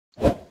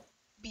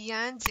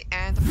beyond the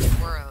end of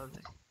the world.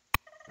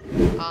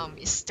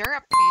 Is there a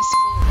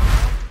peaceful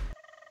world?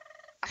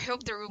 I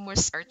hope the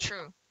rumors are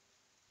true.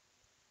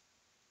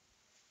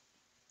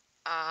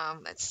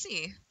 Let's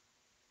see.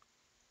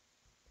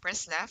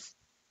 Press left.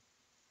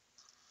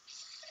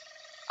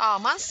 Oh,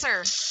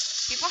 monster!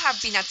 People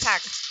have been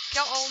attacked.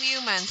 Kill all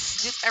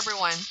humans. Loot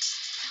everyone.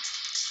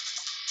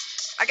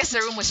 I guess the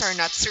rumors are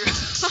not true.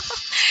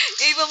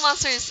 Evil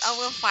monsters, I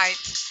will fight.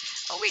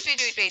 Oh, wait.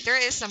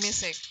 There is some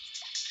music.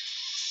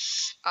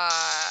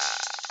 Uh,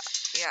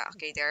 yeah,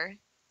 okay, there.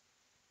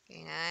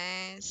 Okay,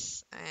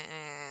 nice.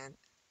 And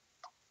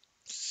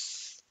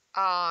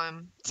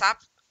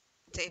tap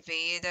the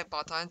evade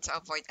button to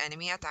avoid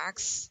enemy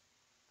attacks.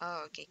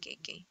 Oh, okay.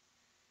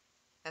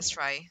 Let's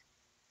try.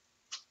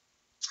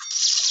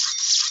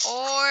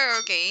 Or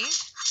okay.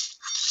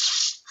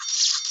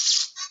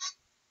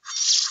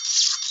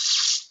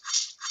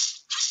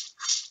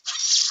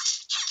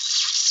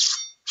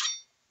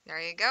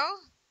 There you go.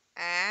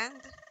 And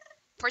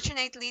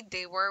fortunately,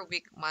 they were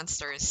weak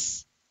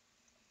monsters.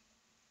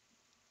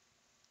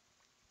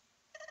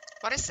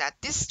 What is that?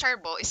 This is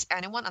terrible. Is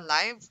anyone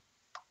alive?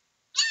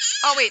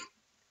 Oh wait,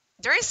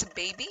 there is a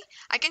baby?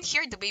 I can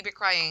hear the baby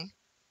crying.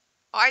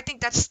 Oh, I think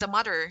that's the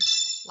mother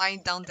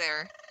lying down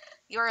there.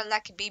 You're a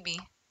lucky baby.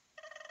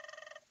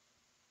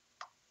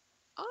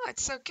 Oh,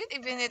 it's so cute,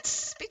 even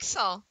it's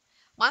pixel.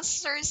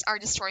 Monsters are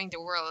destroying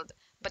the world,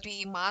 but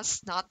we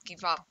must not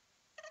give up.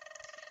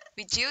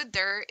 With you,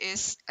 there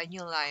is a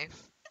new life.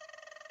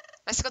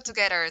 Let's go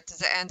together to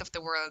the end of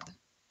the world.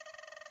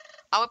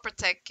 I will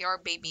protect your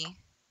baby.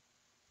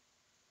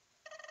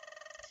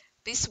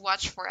 Please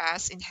watch for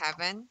us in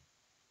heaven.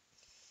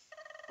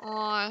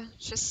 Oh,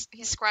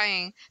 he's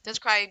crying.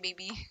 Don't cry,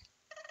 baby.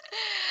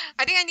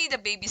 I think I need a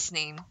baby's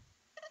name.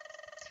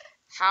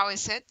 How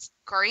is it?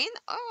 Corinne?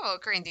 Oh,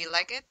 Corinne, do you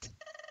like it?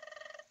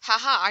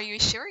 Haha, are you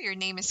sure your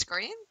name is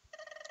Corinne?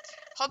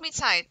 Hold me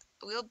tight.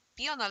 We'll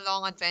be on a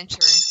long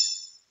adventure.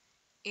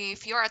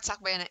 If you're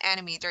attacked by an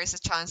enemy, there is a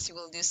chance you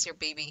will lose your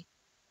baby.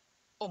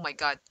 Oh my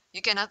god.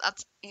 You cannot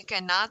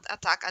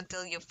attack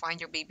until you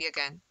find your baby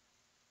again.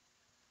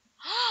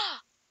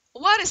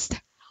 What is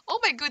that? Oh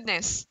my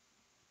goodness.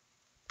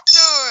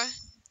 So,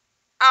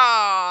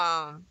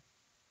 um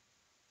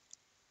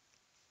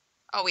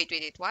oh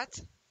wait, what?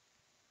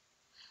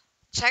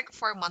 Check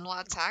for manual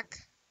attack.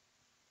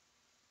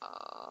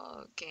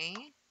 Okay.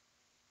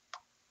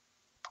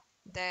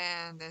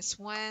 Then this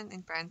one,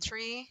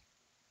 infantry.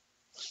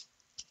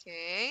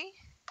 Okay.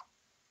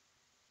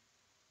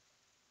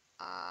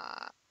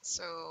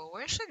 So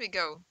where should we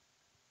go?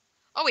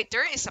 Oh wait,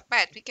 there is a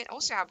pet. We can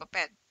also have a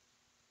pet.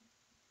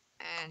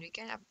 And we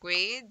can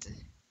upgrade.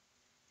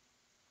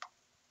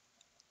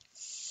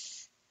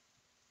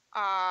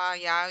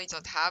 Yeah, we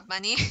don't have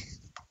money.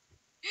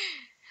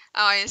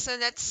 Alright, so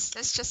let's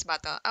just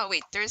battle. Oh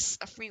wait, there's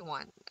a free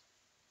one.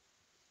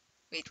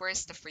 Wait,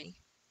 where's the free?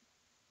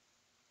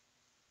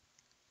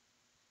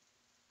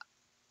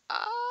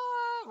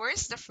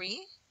 Where's the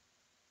free?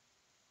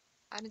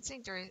 I don't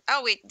think there is.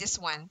 Oh wait, this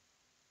one.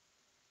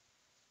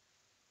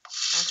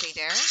 Okay,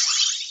 there.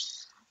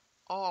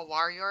 Oh, a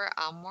warrior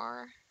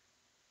armor.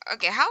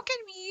 Okay, how can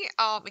we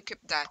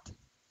equip that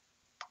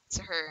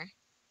to her?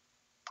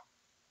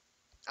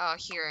 Oh,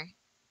 here.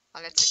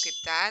 Let's equip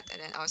that,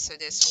 and then also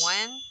this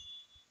one.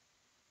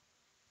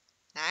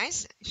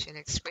 Nice. She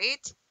looks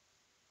great.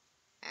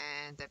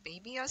 And the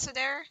baby also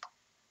there.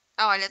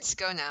 Oh, let's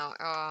go now.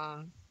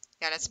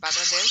 Yeah, let's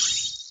battle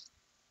this.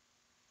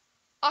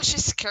 Oh,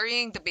 she's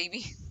carrying the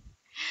baby.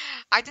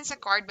 Items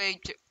acquired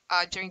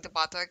during the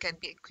battle can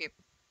be equipped.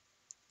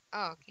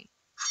 Oh, okay.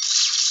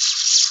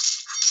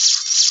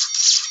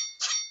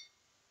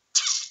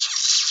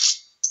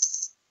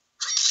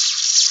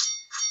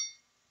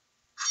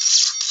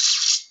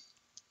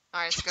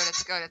 Alright,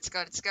 let's go.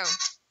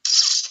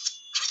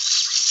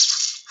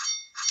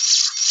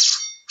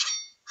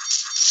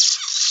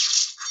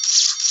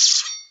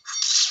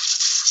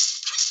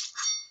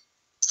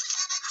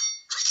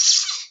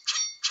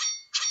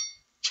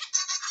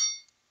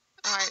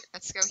 Alright,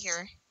 let's go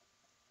here.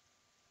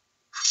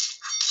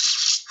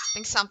 I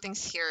think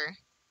something's here.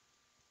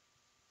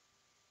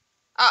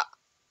 Oh,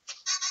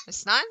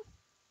 there's none?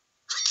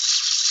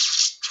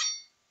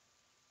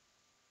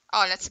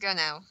 Oh, let's go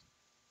now.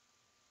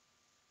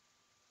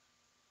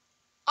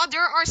 Oh,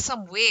 there are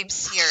some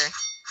waves here.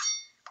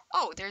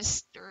 Oh,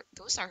 those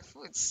are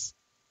foods.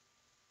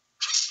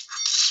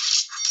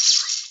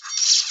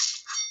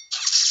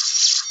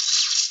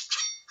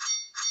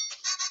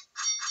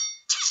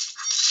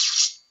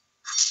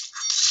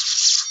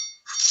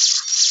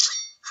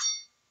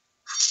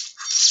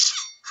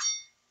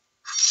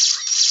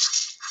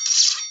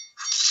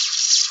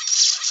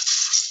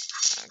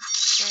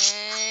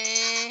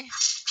 Okay.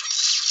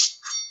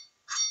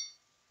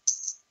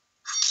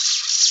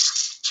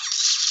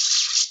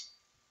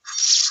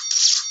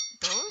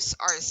 Those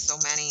are so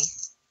many.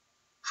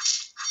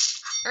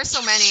 There's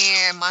so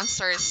many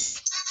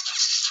monsters.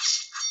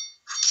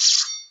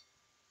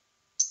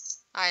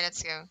 Alright,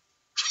 let's go.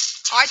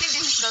 Oh, I think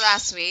this is the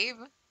last wave.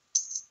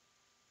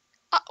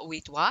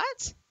 Wait,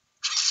 what?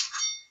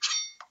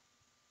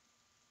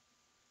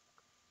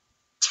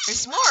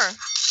 There's more.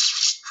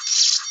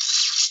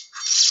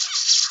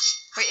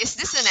 Wait, is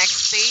this the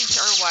next stage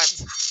or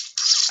what?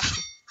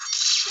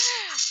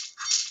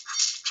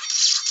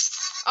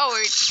 Oh,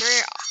 wait,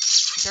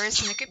 there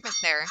is an equipment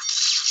there.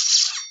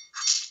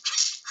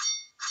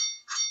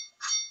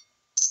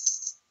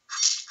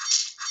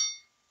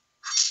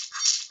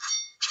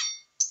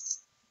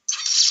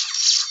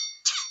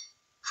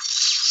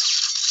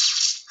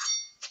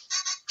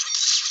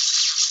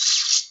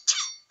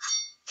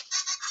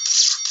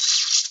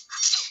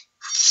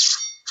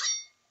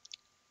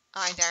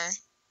 There.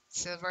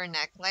 Silver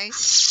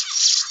necklace.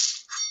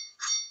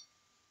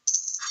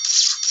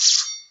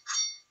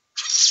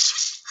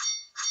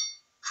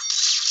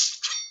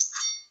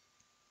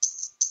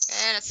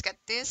 Okay, let's get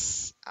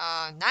this.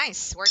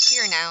 Nice. We're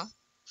here now.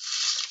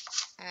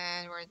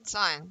 And we're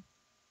done.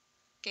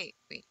 Okay,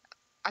 wait.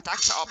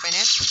 Attack to open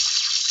it.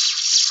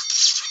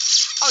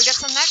 Oh, we got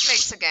some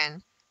necklace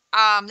again.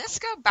 Let's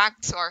go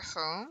back to our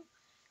home.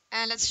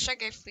 And let's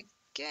check if we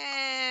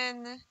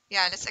can.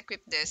 Yeah, let's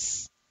equip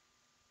this.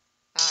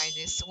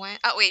 This one.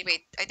 Oh, wait.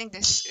 I think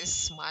this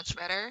is much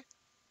better.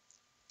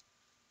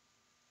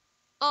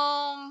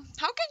 How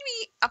can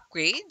we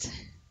upgrade?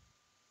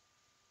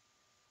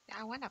 Yeah,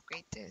 I want to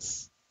upgrade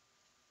this.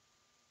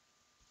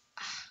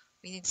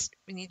 We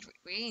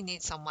really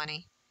need some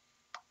money.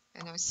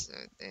 And also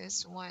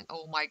this one.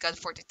 Oh my god,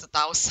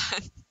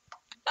 42,000.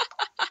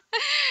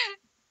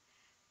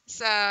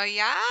 So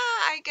yeah,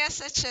 I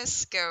guess let's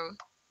just go.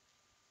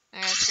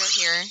 Let's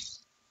go here.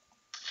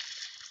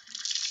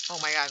 Oh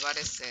my god, what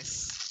is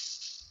this?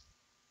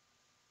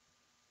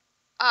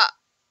 Ah,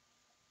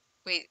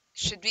 wait,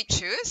 should we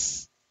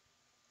choose?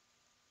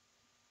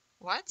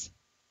 What?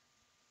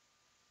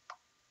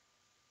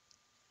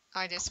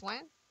 This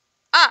one?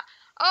 Ah!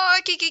 Oh,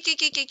 okay.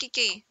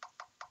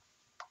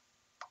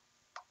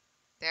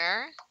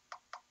 There.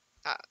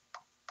 Uh,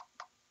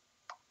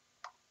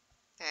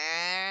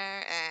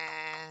 there.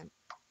 And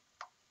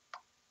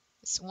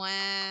this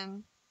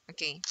one.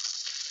 Okay.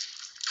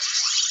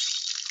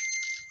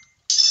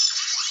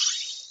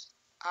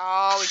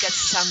 Oh, we got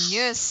some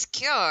new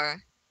skill.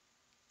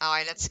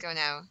 Alright, let's go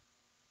now.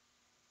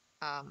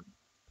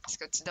 Let's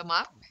go to the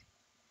map.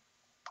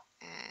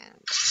 And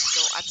let's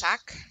go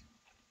attack.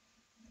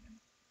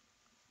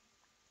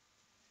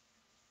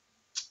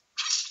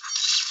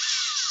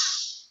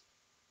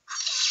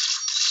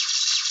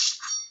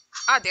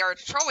 They are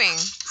throwing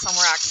some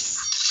rocks.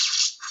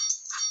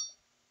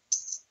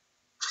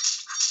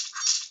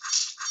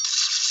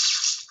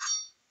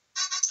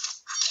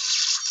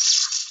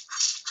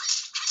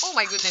 Oh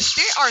my goodness,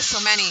 there are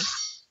so many.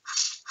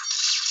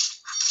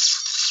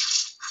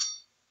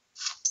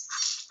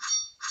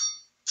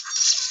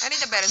 I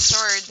need a better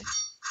sword.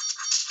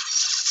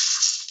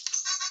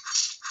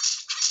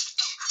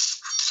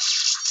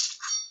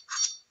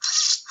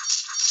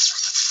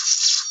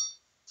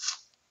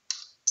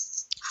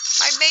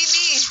 My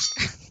baby!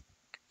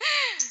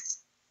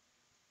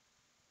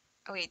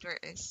 Oh wait, where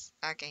is?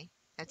 Okay,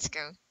 let's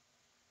go.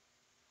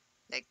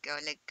 Let go.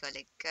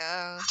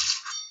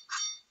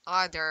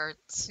 Oh, there are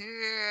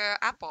two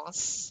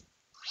apples.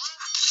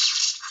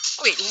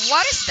 Oh, wait,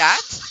 what is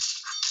that?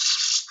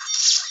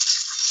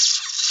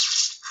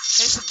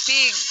 There's a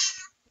big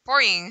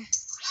pouring.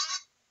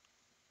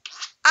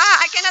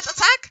 I cannot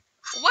attack?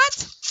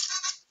 What?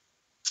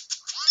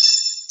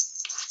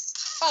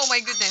 Oh my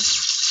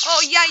goodness.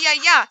 Oh,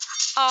 yeah.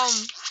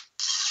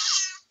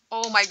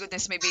 Oh my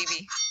goodness, my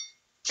baby.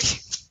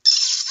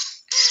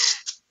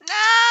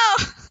 No!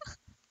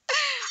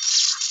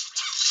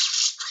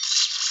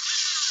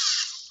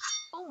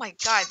 Oh my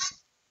god.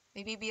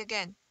 My baby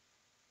again.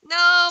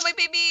 No, my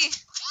baby!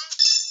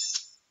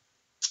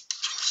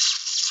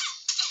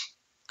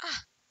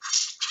 Ah,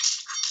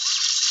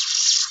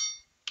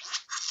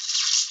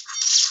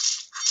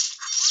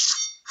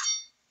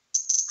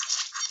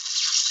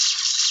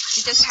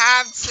 you just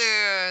have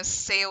to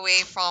stay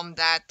away from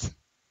that.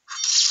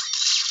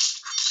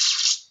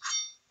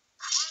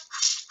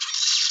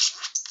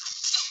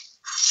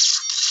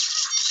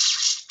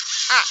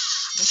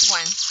 This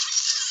one.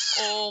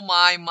 Oh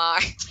my.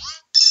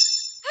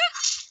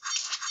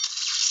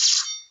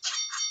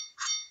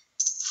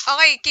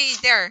 Okay,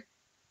 there.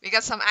 We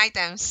got some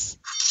items.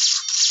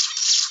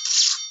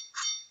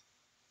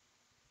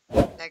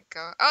 Let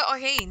go. Oh,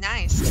 hey,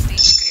 nice.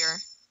 Stage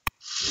clear.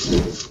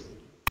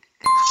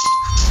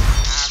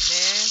 Have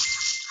this.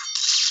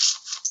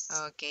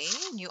 Okay,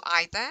 new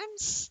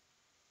items.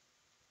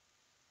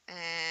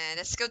 And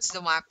let's go to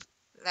the map.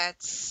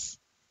 Let's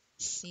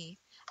see.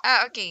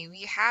 Okay,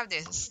 we have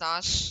this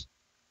stash.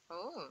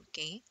 Oh,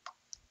 okay.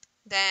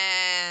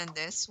 Then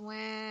this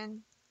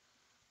one.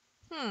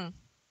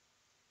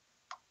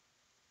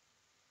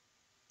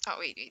 Oh,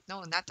 wait.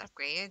 No, not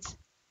upgrade.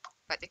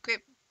 But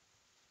equip.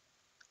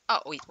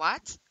 Oh, wait,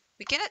 what?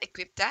 We cannot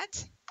equip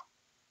that?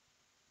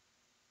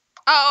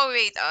 Oh,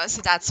 wait.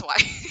 So that's why.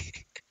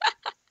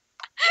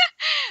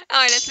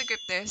 Alright, let's equip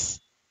this.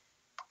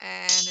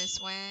 And this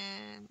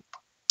one.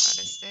 What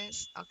is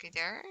this? Okay,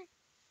 there.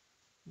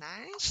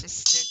 Nice.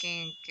 She's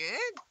looking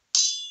good.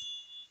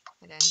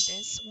 And then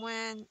this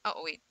one.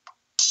 Oh, wait.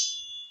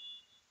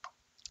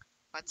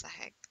 What the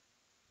heck?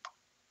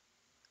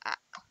 Ah,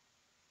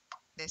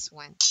 this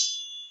one.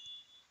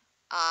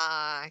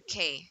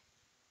 Okay.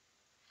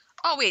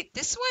 Oh, wait.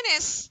 This one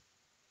is.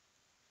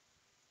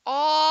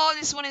 Oh,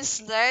 this one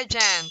is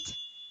legend.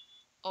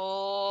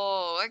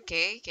 Oh,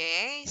 okay,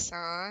 okay. So,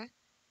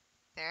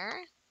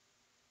 there.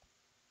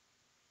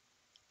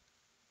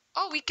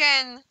 Oh, we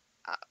can.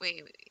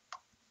 Wait.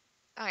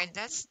 Alright,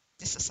 let's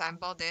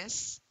disassemble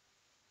this.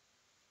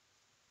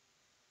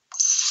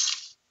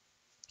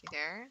 Okay,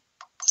 there.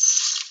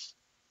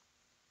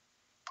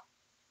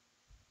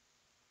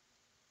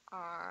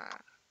 Uh,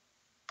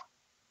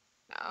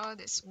 now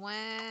this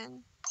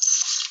one.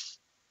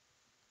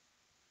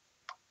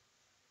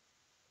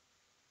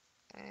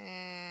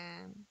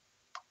 And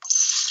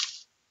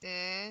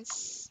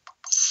this.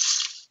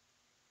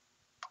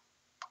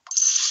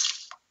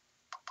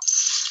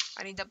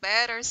 I need a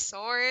better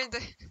sword.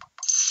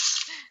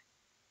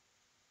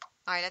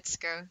 Alright, let's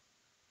go.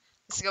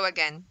 Let's go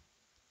again.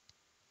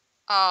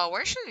 Oh,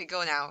 where should we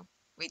go now?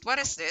 Wait, what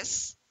is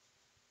this?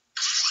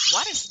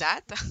 What is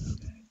that?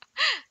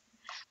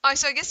 Oh,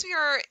 so I guess we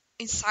are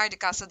inside the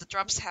castle. The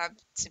traps have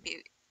to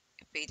be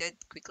evaded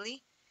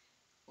quickly.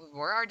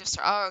 Where are the traps?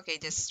 Oh, okay,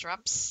 these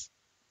traps.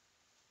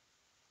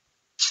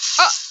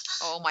 Oh!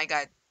 Oh my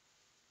god.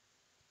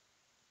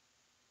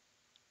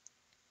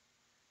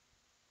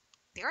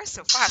 They are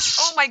so fast.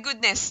 Oh my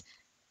goodness.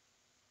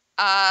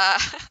 Uh,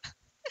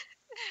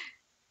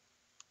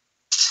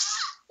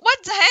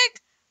 what the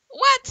heck?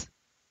 What?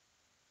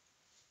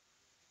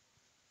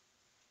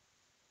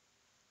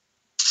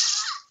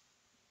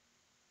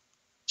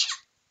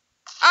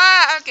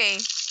 Ah, okay.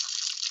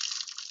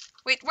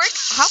 Wait, where?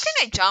 How can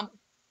I jump?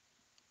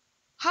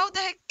 How the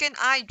heck can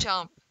I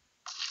jump?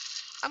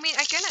 I mean,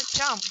 I cannot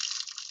jump.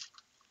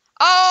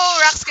 Oh,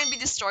 rocks can be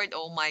destroyed.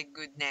 Oh my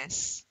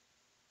goodness.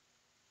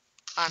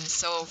 I'm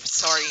so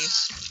sorry.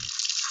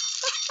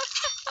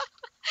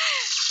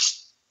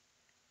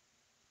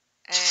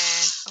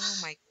 And oh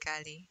my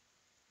golly.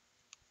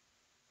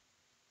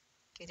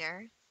 Okay,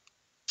 there.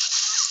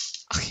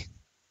 Okay.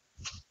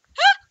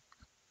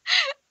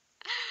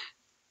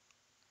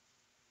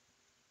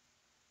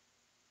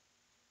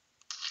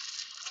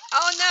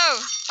 Oh no.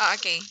 Oh,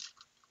 okay.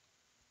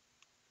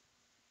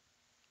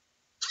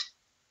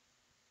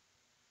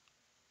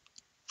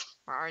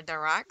 Where are the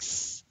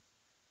rocks?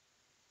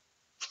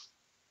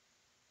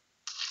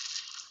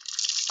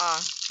 Oh,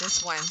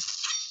 this one.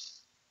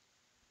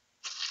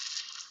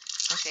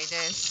 Okay,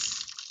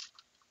 this.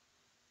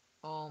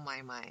 Oh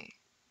my.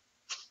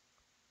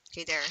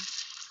 Okay, there.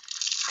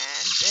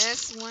 And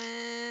this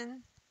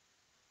one.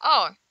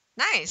 Oh,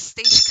 nice.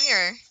 Stage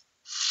clear.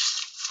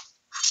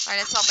 Alright,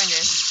 let's open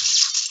this.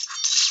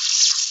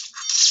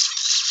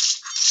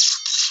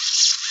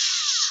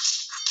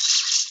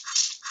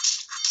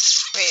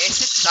 Wait,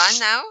 is it done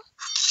now?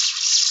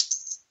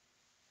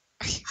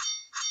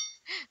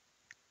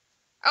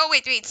 Oh,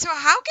 wait. So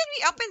how can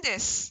we open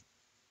this?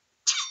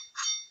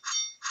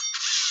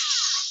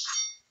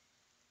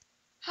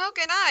 How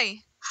can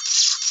I?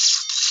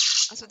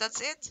 Oh, so that's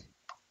it?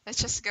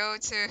 Let's just go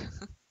to...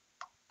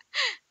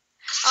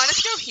 Oh,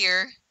 let's go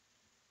here.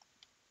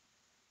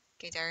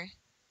 Okay, there.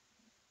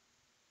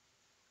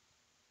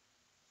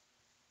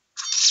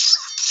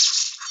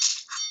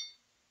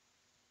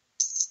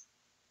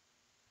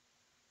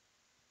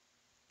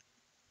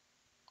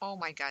 Oh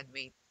my god,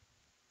 wait.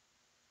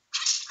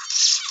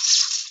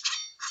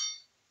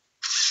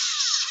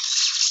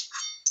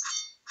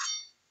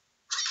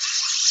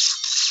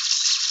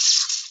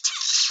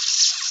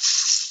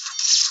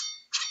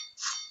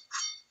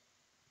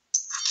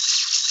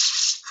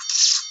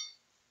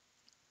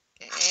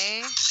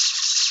 Okay.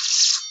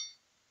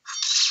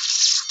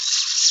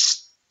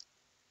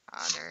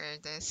 There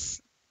it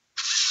is.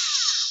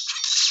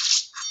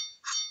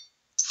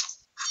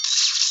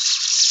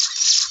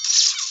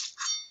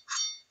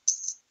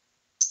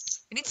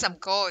 We need some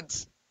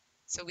codes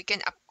so we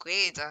can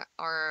upgrade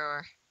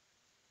our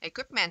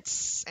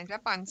equipments and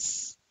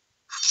weapons.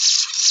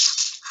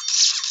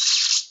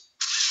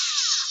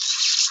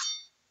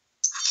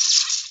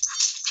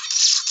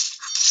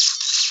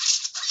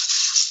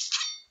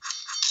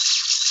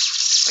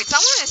 Wait,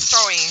 someone is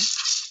throwing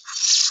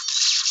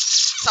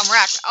some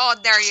rock. Oh,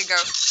 there you go.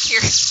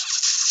 Here.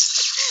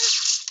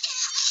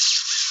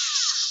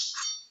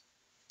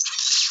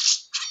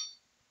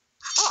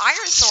 Oh,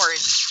 iron sword.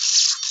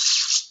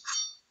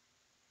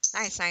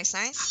 Nice. And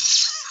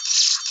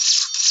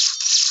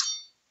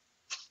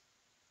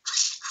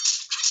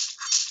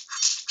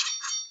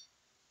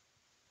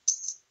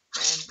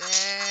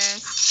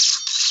this.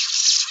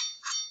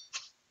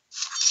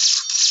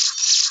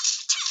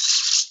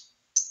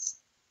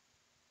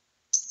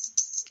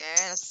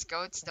 Okay, let's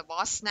go to the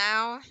boss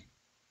now.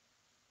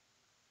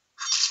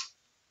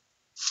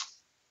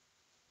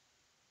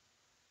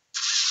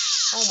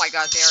 Oh my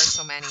god, there are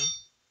so many.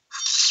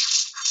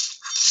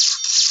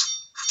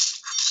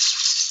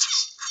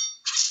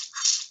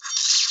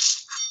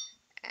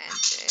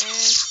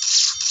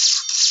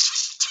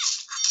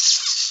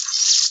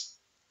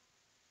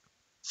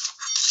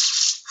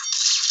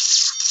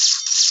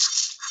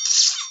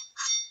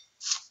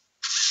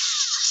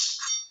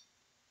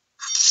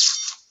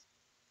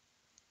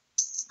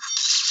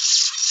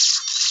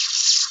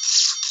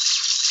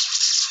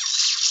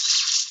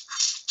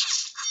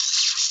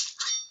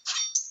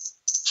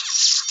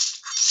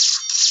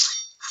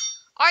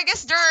 I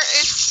guess there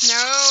is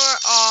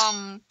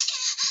no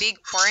big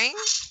pouring.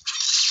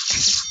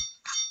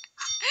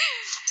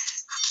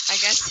 I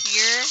guess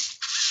here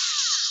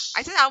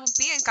I think I will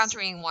be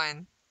encountering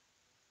one.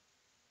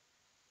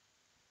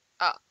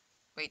 Oh,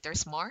 wait,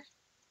 there's more?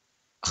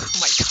 Oh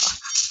my god.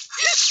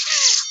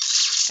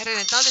 I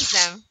didn't notice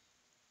them.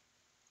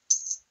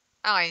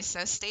 Okay,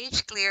 so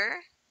stage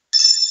clear.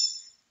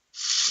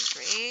 Okay,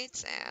 great.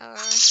 So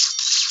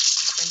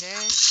open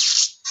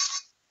this.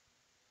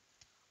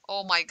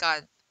 Oh my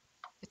god.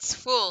 It's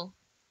full.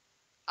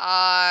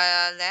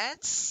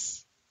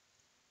 Let's.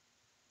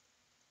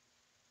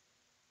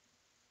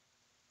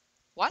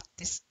 What?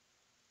 This.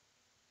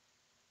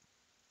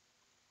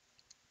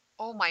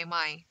 Oh my.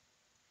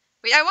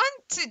 Wait, I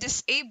want to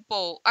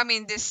disable. I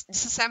mean,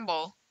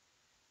 disassemble.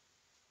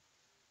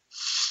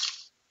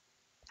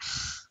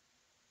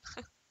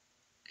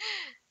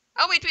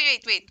 Oh, wait.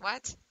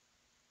 What?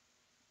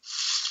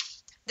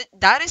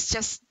 That is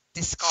just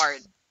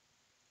discard.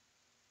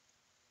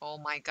 Oh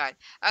my god.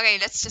 Okay,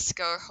 let's just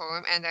go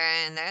home and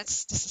then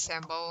let's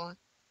disassemble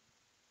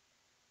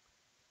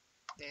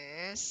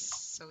this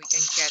so we can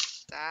get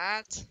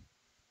that.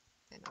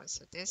 And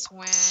also this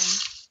one.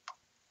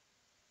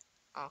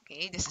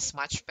 Okay, this is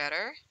much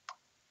better.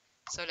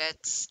 So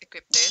let's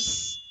equip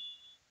this.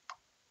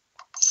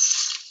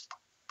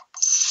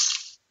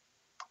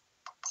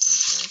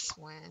 And this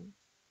one.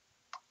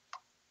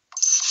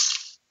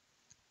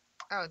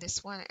 Oh,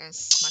 this one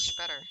is much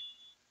better.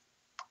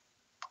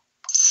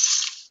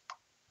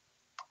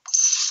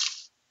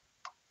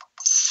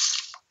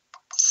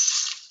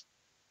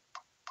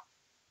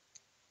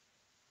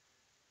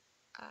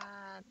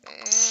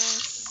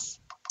 This.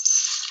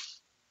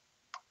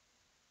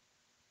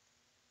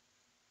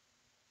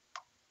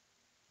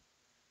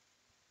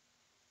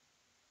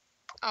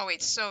 Oh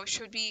wait, so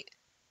should we?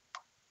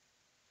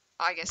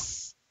 Oh, I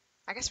guess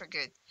we're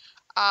good.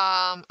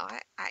 I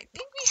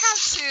think we have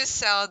to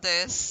sell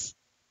this,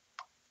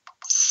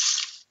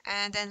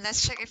 and then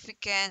let's check if we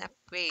can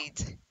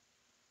upgrade.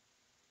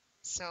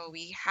 So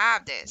we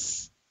have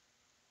this,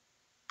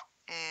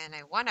 and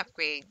I want to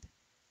upgrade.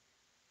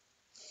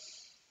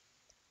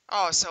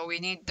 Oh, so we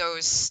need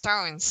those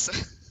stones.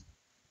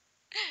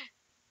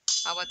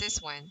 How about this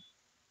one?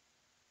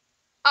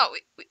 Oh,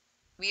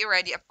 we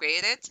already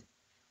upgraded.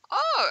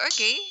 Oh,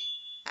 okay,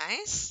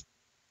 nice.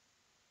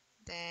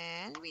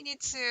 Then we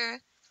need to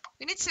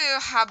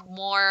have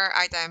more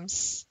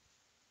items.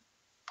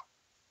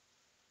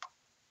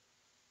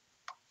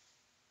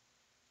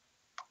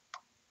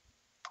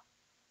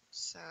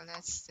 So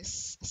let's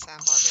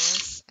disassemble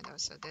this and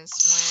also this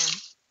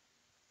one.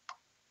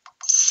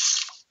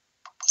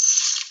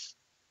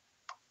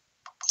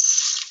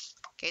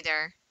 Okay,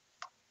 there.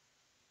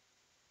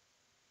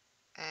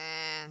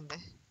 And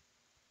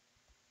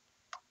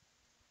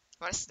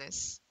what is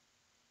this?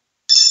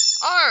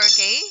 Oh,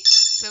 okay.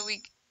 So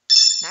we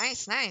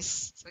nice.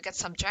 So we got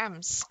some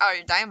gems. Oh,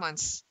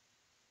 diamonds.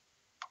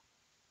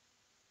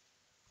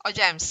 Oh,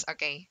 gems.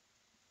 Okay.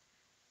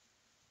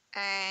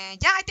 And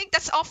yeah, I think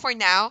that's all for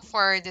now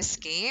for this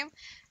game.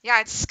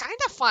 Yeah, it's kind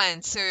of fun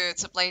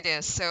to play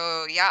this.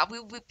 So yeah,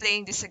 we'll be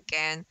playing this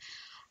again.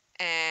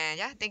 And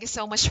yeah, thank you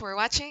so much for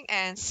watching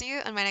and see you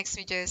on my next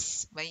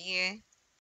videos. Bye.